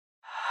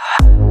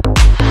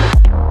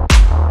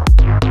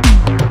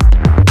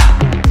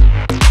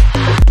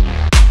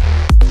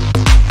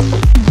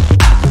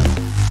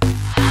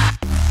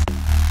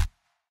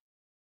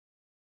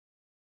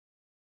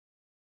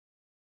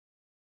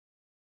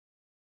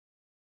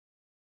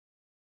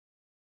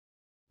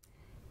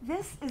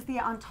This is the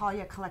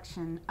Antalya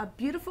collection, a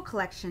beautiful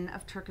collection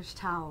of Turkish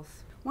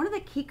towels. One of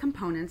the key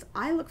components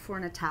I look for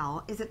in a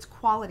towel is its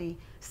quality,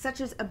 such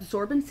as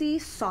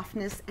absorbency,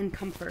 softness, and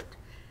comfort,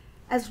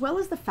 as well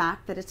as the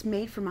fact that it's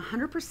made from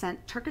 100%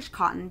 Turkish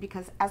cotton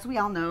because, as we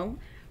all know,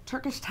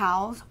 Turkish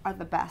towels are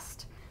the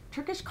best.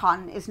 Turkish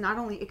cotton is not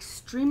only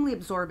extremely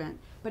absorbent,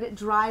 but it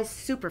dries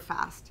super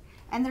fast.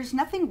 And there's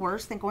nothing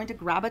worse than going to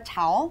grab a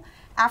towel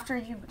after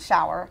you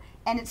shower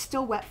and it's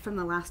still wet from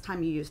the last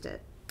time you used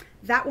it.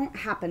 That won't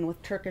happen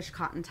with Turkish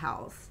cotton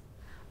towels.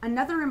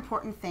 Another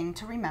important thing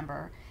to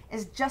remember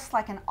is just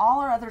like in all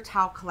our other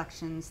towel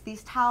collections,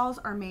 these towels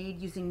are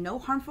made using no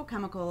harmful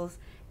chemicals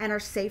and are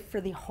safe for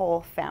the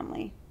whole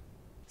family.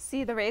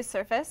 See the raised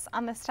surface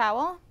on this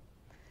towel?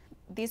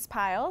 These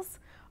piles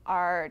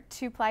are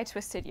 2-ply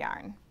twisted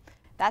yarn.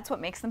 That's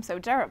what makes them so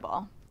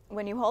durable.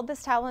 When you hold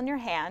this towel in your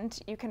hand,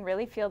 you can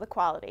really feel the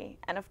quality.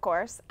 And of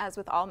course, as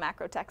with all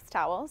Macrotex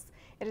towels,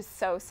 it is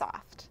so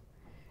soft.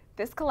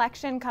 This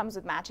collection comes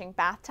with matching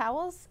bath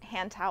towels,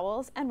 hand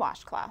towels, and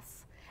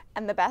washcloths.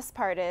 And the best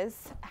part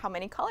is how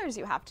many colors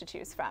you have to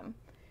choose from.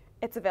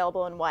 It's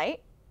available in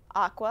white,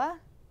 aqua,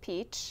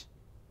 peach,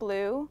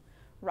 blue,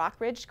 rock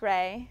ridge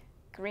gray,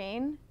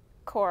 green,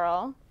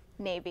 coral,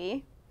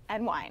 navy,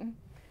 and wine.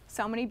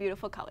 So many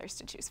beautiful colors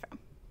to choose from.